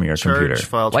from your computer.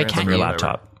 Why can't from your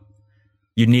laptop.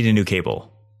 You'd need a new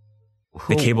cable.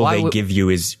 The cable they give you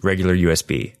is regular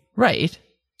USB. Right.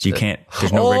 So you can't,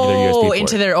 there's no regular USB port.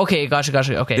 Into their, okay,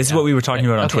 gotcha. Okay. This is what we were talking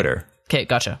about on Twitter. Okay,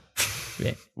 gotcha.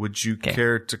 Would you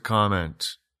care to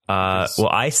comment? Well,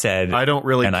 I said, I don't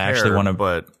really and care, I actually want to,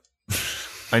 but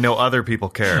I know other people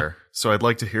care. So I'd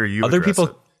like to hear you address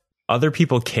it. Other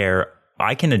people care.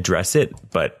 I can address it,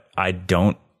 but I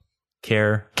don't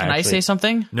care. Can I say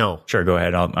something? No. Sure, go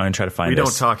ahead. I'm going to try to find We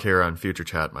this. don't talk here on Future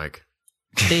Chat, Mike.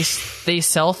 They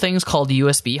sell things called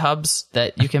USB hubs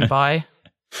that you can buy.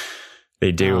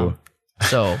 They do.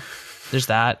 So there's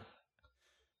that.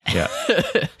 Yeah.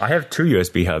 I have 2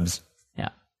 USB hubs. Yeah.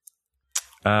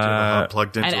 Do you have a hub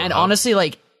plugged into and honestly,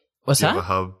 like, what's Do you that? have a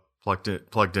hub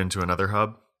plugged into another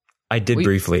hub? I did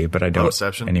briefly, but I don't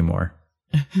Reception? anymore.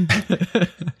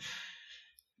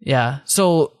 Yeah.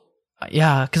 So,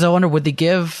 yeah, because I wonder, would they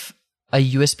give a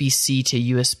USB-C to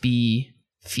USB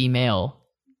female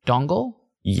dongle?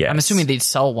 Yes. I'm assuming they'd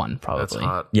sell one, probably. That's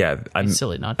hot. Yeah. It's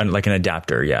silly not to. Like an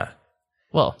adapter, yeah.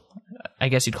 Well, I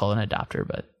guess you'd call it an adapter,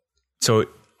 but... So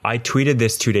I tweeted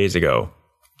this 2 days ago.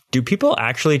 Do people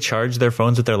actually charge their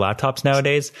phones with their laptops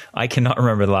nowadays? I cannot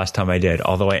remember the last time I did,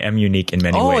 although I am unique in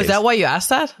many ways. Oh, is that why you asked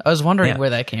that? I was wondering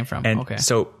where that came from. And okay.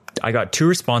 so I got 2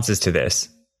 responses to this.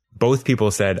 Both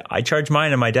people said, I charge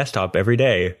mine on my desktop every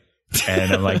day.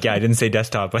 And I'm like, yeah, I didn't say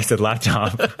desktop. I said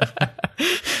laptop.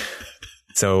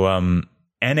 So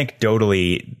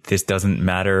anecdotally, this doesn't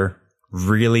matter.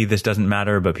 Really, this doesn't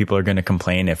matter, but people are going to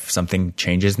complain if something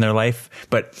changes in their life.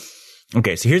 But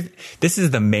okay, so this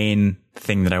is the main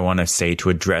thing that I want to say to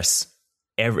address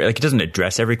it doesn't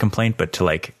address every complaint, but to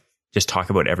like just talk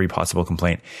about every possible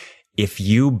complaint. If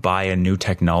you buy a new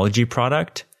technology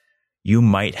product, you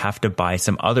might have to buy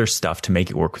some other stuff to make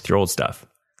it work with your old stuff.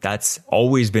 That's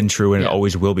always been true and it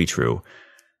always will be true.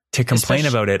 To complain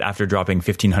about it after dropping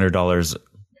 $1,500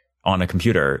 on a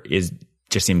computer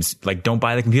just seems like, don't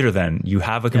buy the computer then. You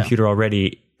have a computer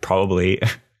already, probably.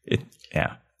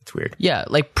 It's weird. Yeah,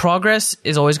 like progress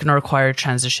is always going to require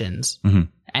transitions. Mm-hmm.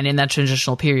 And in that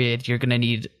transitional period, you're going to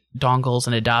need dongles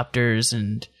and adapters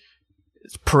and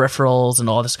peripherals and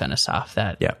all this kind of stuff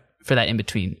for that in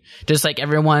between. Just like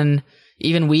everyone,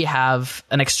 even we have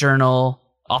an external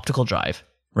optical drive.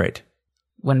 Right.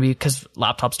 Because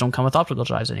laptops don't come with optical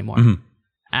drives anymore. Mm-hmm.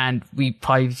 And we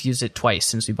probably used it twice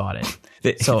since we bought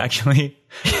it. So actually,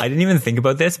 I didn't even think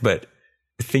about this, but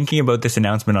thinking about this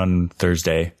announcement on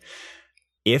Thursday,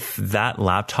 if that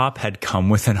laptop had come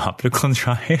with an optical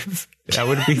drive, that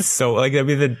would be so like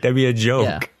that'd be a joke.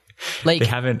 Yeah. Like they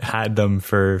haven't had them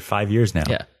for 5 years now.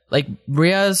 Yeah. Like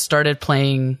Maria started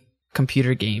playing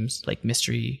computer games, like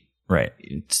mystery,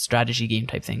 strategy game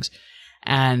type things.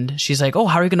 And she's like, oh,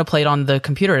 how are you going to play it on the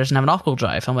computer? It doesn't have an optical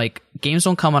drive. I'm like, games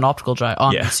don't come on optical drive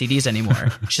on CDs anymore.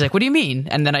 She's like, what do you mean?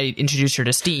 And then I introduced her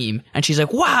to Steam and she's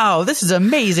like, wow, this is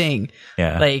amazing.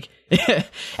 Yeah. Like,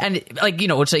 and like, you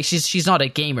know, it's like she's not a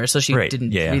gamer, so she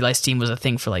didn't realize Steam was a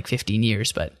thing for like 15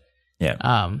 years, but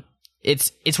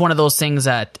it's one of those things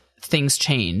that things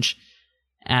change.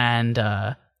 And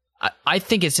I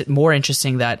think it's more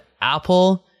interesting that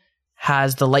Apple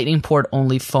has the lightning port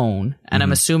only phone, and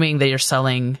I'm assuming they are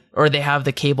selling, or they have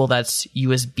the cable that's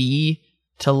USB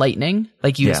to lightning,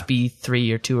 like USB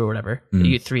 3 or 2 or whatever,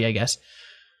 3, I guess.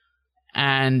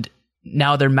 And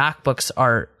now their MacBooks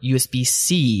are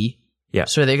USB-C. Yeah.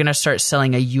 So they're going to start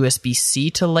selling a USB-C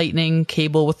to lightning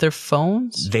cable with their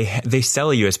phones? They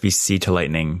sell a USB-C to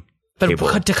lightning cable.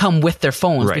 But to come with their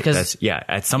phones, Right. because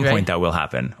At some point that will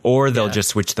happen, or they'll just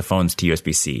switch the phones to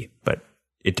USB-C. But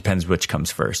it depends which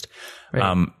comes first.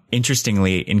 Right.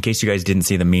 Interestingly, in case you guys didn't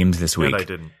see the memes this week, And I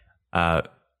didn't.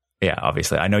 yeah,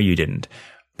 obviously, I know you didn't.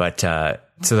 But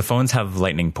so the phones have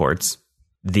lightning ports.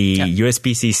 The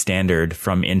USB-C standard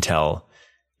from Intel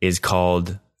is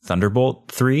called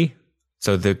Thunderbolt 3.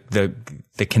 So the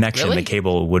connection, the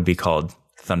cable would be called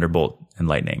Thunderbolt and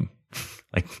Lightning,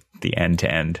 like the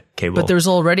end-to-end cable. But there's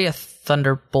already a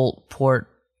Thunderbolt port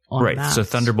on Macs. So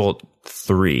Thunderbolt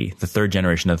 3, the third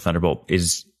generation of Thunderbolt,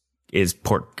 is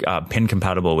port pin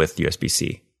compatible with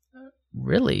USB-C.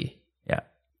 Really? Yeah.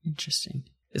 Interesting.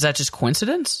 Is that just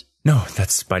coincidence? No,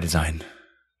 that's by design.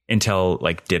 Intel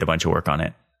did a bunch of work on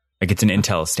it. It's an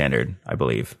Intel standard, I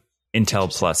believe.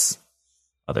 Intel plus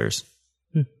others.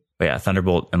 But yeah,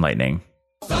 Thunderbolt and Lightning.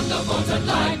 Thunderbolt and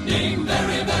lightning,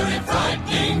 very, very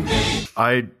frightening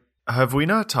me. Have we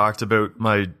not talked about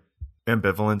my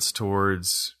ambivalence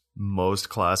towards most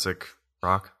classic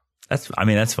rock?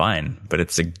 That's fine, but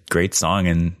it's a great song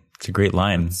and it's a great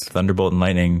line. Thunderbolt and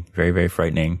Lightning, very, very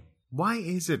frightening. Why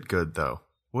is it good though?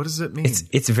 What does it mean?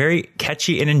 It's very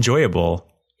catchy and enjoyable.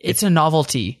 It's a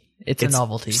novelty. It's a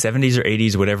novelty. 70s or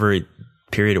 80s, whatever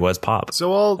period it was, pop.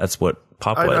 So that's what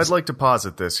pop was. I'd like to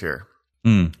posit this here.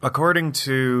 According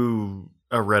to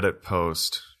a Reddit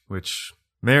post, which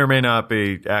may or may not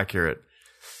be accurate,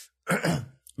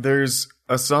 there's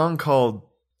a song called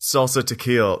Salsa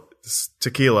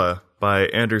Tequila by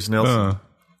Anders Nilsson.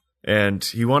 And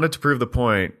he wanted to prove the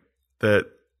point that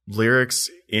lyrics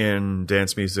in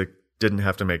dance music didn't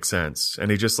have to make sense. And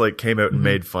he just came out and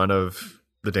made fun of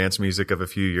the dance music of a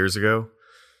few years ago.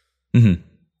 Mm-hmm.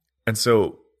 And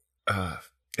so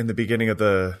in the beginning of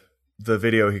the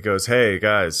video, he goes, "Hey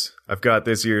guys, I've got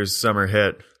this year's summer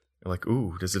hit." You're like,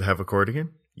 "Ooh, does it have accordion?"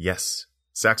 Yes.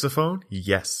 Saxophone?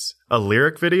 Yes. A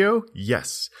lyric video?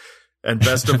 Yes. And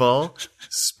best of all,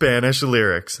 Spanish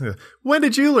lyrics. When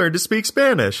did you learn to speak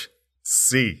Spanish?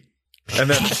 Sí. And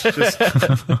then just,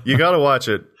 you gotta watch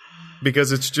it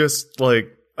because it's just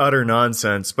utter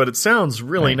nonsense, but it sounds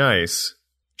really nice.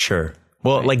 Sure.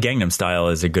 Well, Gangnam Style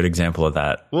is a good example of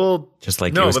that. Well, just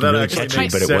it no, was but that really actually catchy,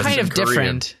 makes but it sense wasn't kind of in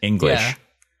Korean. different. English.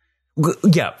 Yeah.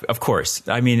 Yeah, of course.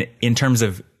 I mean, in terms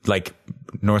of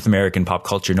North American pop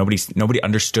culture, nobody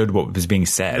understood what was being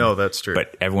said. No, that's true.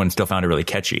 But everyone still found it really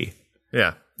catchy.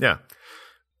 Yeah, yeah.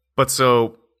 But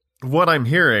so what I'm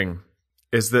hearing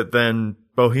is that then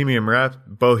Bohemian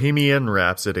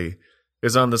Rhapsody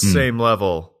is on the same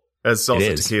level as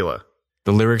Salsa Tequila.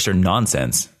 The lyrics are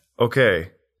nonsense.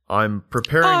 Okay, I'm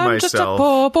preparing I'm myself. just a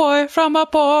poor boy from a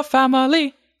poor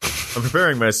family. I'm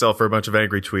preparing myself for a bunch of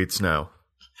angry tweets now.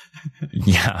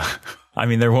 Yeah. I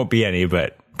mean, there won't be any,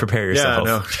 but prepare yourself.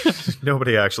 Yeah, no.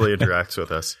 Nobody actually interacts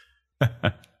with us.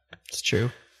 It's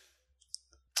true.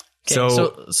 Okay,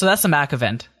 So that's the Mac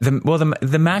event.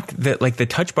 the Mac, the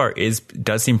touch bar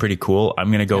does seem pretty cool. I'm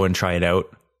going to go and try it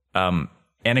out.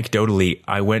 Anecdotally,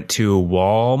 I went to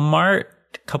Walmart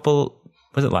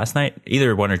was it last night?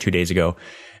 Either 1 or 2 days ago,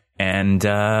 and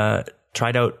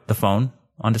tried out the phone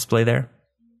on display there.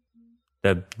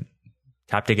 The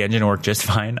Taptic engine worked just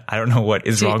fine. I don't know what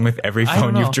is wrong with every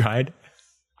phone you've tried.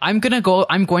 I'm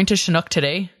going to Chinook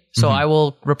today, so I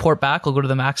will report back. I'll go to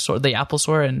the Mac store, the Apple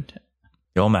store, and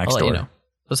The old Mac I'll store. let you know.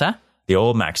 What's that? The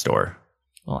old Mac store.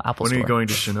 Well, Apple When store. are you going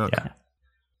to Chinook? Yeah.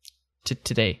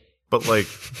 Today. But Right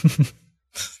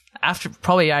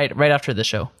after the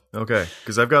show. okay,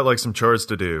 because I've got some chores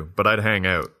to do, but I'd hang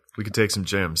out. We could take some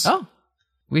gyms. Oh,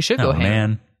 we should go Oh, hang.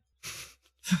 man.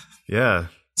 Yeah.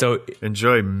 So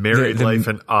Enjoy married life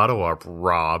in Ottawa,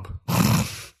 Rob.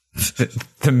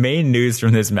 the main news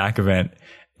from this Mac event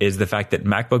is the fact that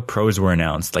MacBook Pros were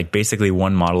announced, basically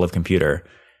one model of computer,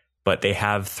 but they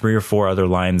have 3 or 4 other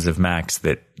lines of Macs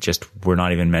that just were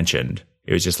not even mentioned.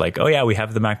 It was just oh yeah, we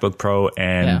have the MacBook Pro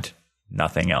and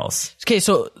nothing else. Okay,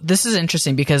 so this is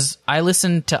interesting because I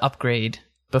listened to Upgrade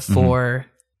before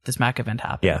this Mac event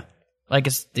happened. Yeah. I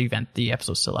guess the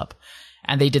episode's still up.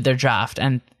 And they did their draft.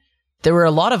 And there were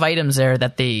a lot of items there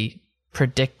that they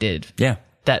predicted Yeah.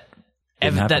 that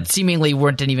happen. seemingly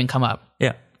didn't even come up.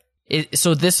 Yeah.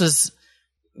 So this was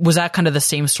that kind of the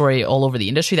same story all over the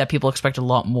industry, that people expect a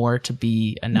lot more to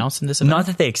be announced in this event? Not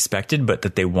that they expected, but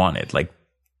that they wanted.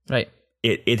 Right.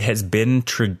 it has been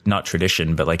not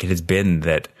tradition, but like it has been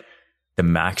that the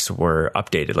Macs were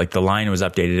updated. Like the line was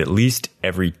updated at least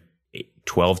every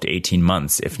 12 to 18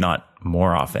 months, if not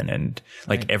more often. And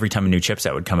like every time a new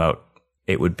chipset would come out,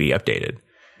 it would be updated.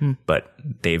 But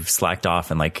they've slacked off,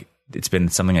 and like it's been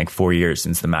something like 4 years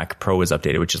since the Mac Pro was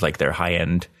updated, which is like their high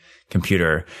end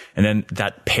computer. And then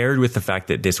that paired with the fact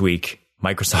that this week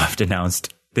Microsoft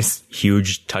announced this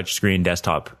huge touchscreen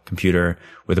desktop computer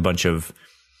with a bunch of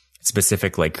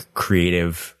specific like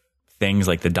creative things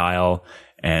like the dial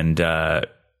and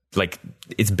like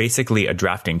it's basically a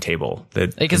drafting table.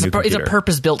 Like it's a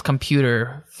purpose-built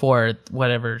computer for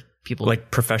whatever people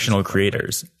like professional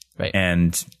creators. Right.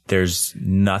 And there's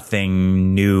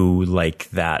nothing new like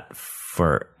that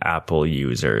for Apple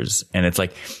users. And it's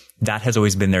like that has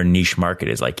always been their niche market,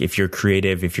 is like if you're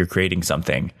creative, if you're creating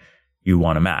something, you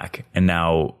want a Mac. And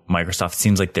now Microsoft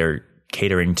seems like they're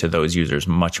catering to those users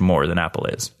much more than Apple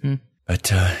is.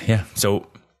 But yeah, so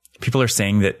people are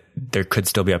saying that there could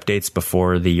still be updates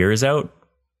before the year is out.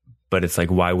 But it's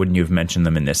like, why wouldn't you have mentioned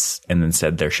them in this and then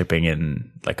said they're shipping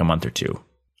in like a month or two?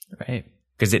 Right.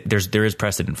 Because there is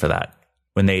precedent for that.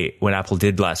 When Apple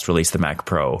did last release the Mac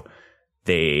Pro,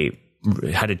 they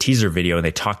had a teaser video and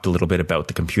they talked a little bit about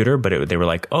the computer, but they were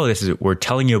like, "Oh, we're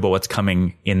telling you about what's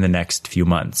coming in the next few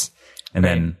months," and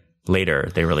then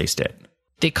later they released it.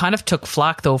 They kind of took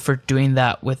flack though for doing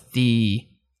that with the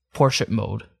portrait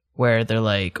mode, where they're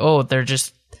like, "Oh,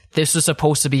 this was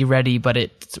supposed to be ready, but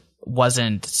it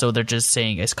wasn't," so they're just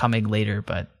saying it's coming later,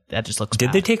 but that just looks. Did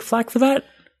bad. they take flack for that?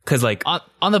 Because like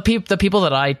on the people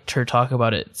that I heard talk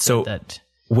about it, so that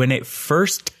when they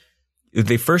first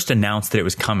announced that it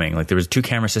was coming, like there was a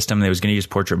 2-camera system that was going to use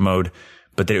portrait mode,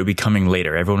 but that it would be coming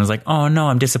later. Everyone was like, "Oh no,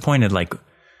 I'm disappointed. Like,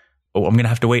 oh, I'm going to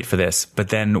have to wait for this." But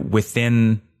then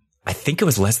within, I think it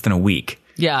was less than a week.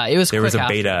 Yeah, it was. There was a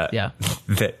after. beta Yeah.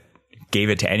 that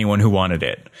gave it to anyone who wanted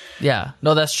it. Yeah,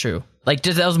 no, that's true. Like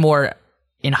that was more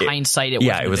in hindsight. It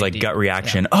was like gut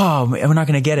reaction. Yeah. Oh, we're not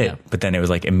going to get it. Yeah. But then it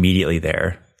was like immediately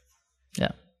there.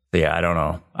 Yeah. So yeah, I don't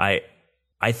know.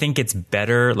 I think it's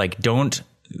better. Like,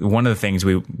 one of the things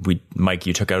we Mike,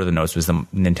 you took out of the notes was the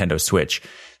Nintendo Switch.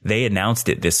 They announced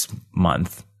it this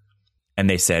month and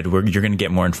they said, you're going to get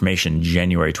more information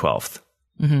January 12th.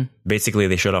 Mm-hmm. Basically,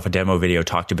 they showed off a demo video,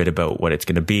 talked a bit about what it's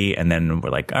going to be. And then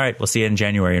we're like, all right, we'll see you in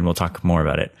January and we'll talk more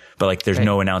about it. But like, there's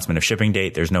no announcement of shipping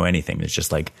date. There's no anything. It's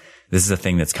just like, this is a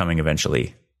thing that's coming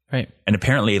eventually. Right. And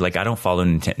apparently, like, I don't follow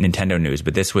Nintendo news,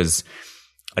 but this was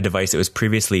a device that was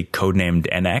previously codenamed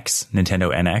NX,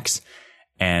 Nintendo NX,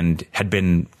 and had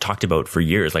been talked about for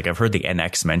years. Like I've heard the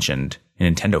NX mentioned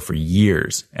in Nintendo for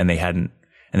years, and they hadn't,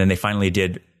 and then they finally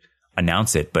did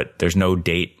announce it, but there's no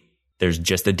date. There's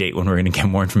just a date when we're going to get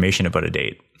more information about a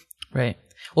date. Right.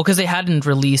 Well, because they hadn't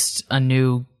released a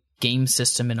new game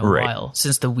system in a while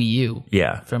since the Wii U.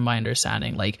 Yeah. From my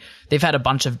understanding, like they've had a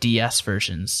bunch of DS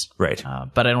versions. Right.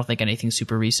 But I don't think anything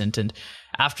super recent. And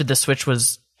after the Switch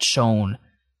was shown,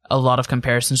 a lot of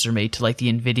comparisons are made to like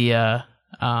the NVIDIA,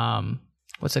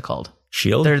 what's it called?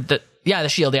 Shield? The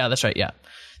Shield. Yeah, that's right. Yeah.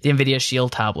 The NVIDIA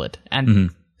Shield tablet.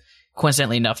 And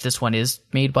coincidentally enough, this one is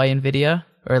made by NVIDIA,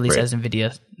 or at least has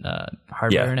NVIDIA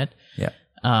hardware in it.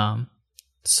 Yeah.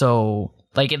 So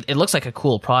like it looks like a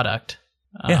cool product.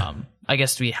 I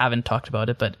guess we haven't talked about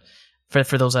it, but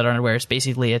for those that aren't aware, it's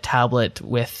basically a tablet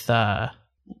with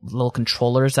little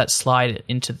controllers that slide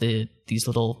into these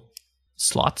little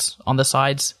slots on the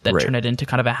sides that turn it into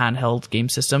kind of a handheld game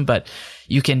system. But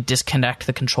you can disconnect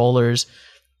the controllers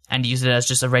and use it as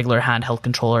just a regular handheld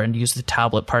controller and use the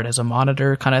tablet part as a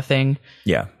monitor kind of thing.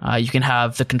 Yeah. You can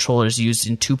have the controllers used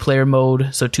in 2-player mode,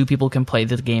 so 2 people can play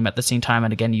the game at the same time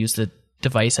and again use the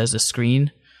device as a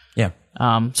screen. Yeah.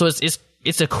 So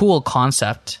it's a cool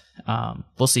concept.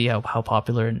 We'll see how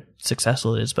popular and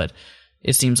successful it is, but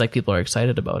it seems like people are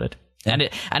excited about it. Yeah.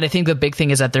 And I think the big thing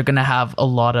is that they're going to have a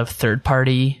lot of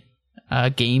third-party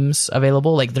games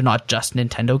available. Like they're not just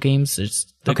Nintendo games.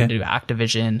 They're going to do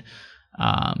Activision.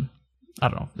 I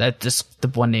don't know. That's just the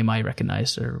one name I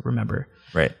recognize or remember.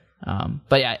 Right.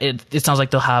 But yeah, it sounds like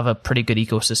they'll have a pretty good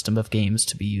ecosystem of games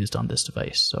to be used on this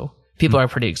device. So people are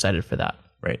pretty excited for that.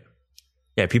 Right.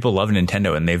 Yeah, people love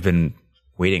Nintendo and they've been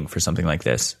waiting for something like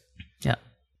this. Yeah.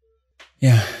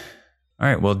 Yeah. All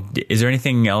right. Well, is there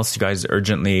anything else you guys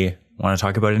urgently want to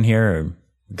talk about in here, or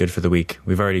good for the week?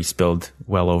 We've already spilled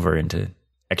well over into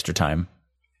extra time.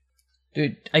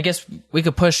 Dude, I guess we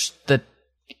could push the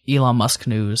Elon Musk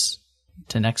news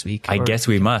to next week. I guess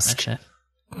we must.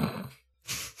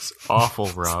 It's awful,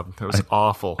 Rob. That was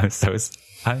awful. I'm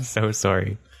so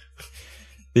sorry.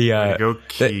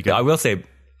 I will say,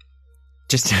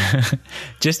 just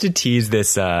to tease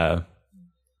this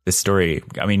this story.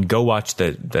 I mean, go watch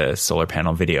the solar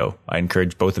panel video. I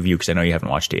encourage both of you, because I know you haven't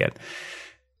watched it yet,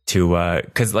 to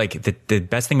because like the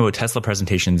best thing about Tesla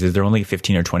presentations is they're only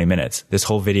 15 or 20 minutes. This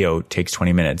whole video takes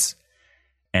 20 minutes,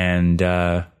 and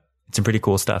it's some pretty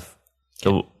cool stuff.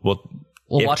 So we'll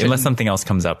watch it. Unless something else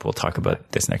comes up, we'll talk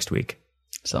about this next week.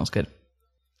 Sounds good.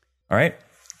 All right. In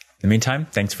the meantime,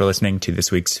 thanks for listening to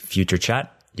this week's Future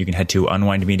Chat. You can head to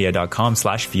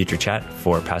unwindmedia.com/futurechat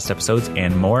for past episodes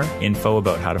and more info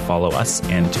about how to follow us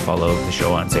and to follow the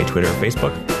show on, say, Twitter or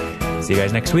Facebook. See you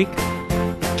guys next week.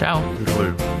 Ciao.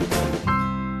 Toodaloo.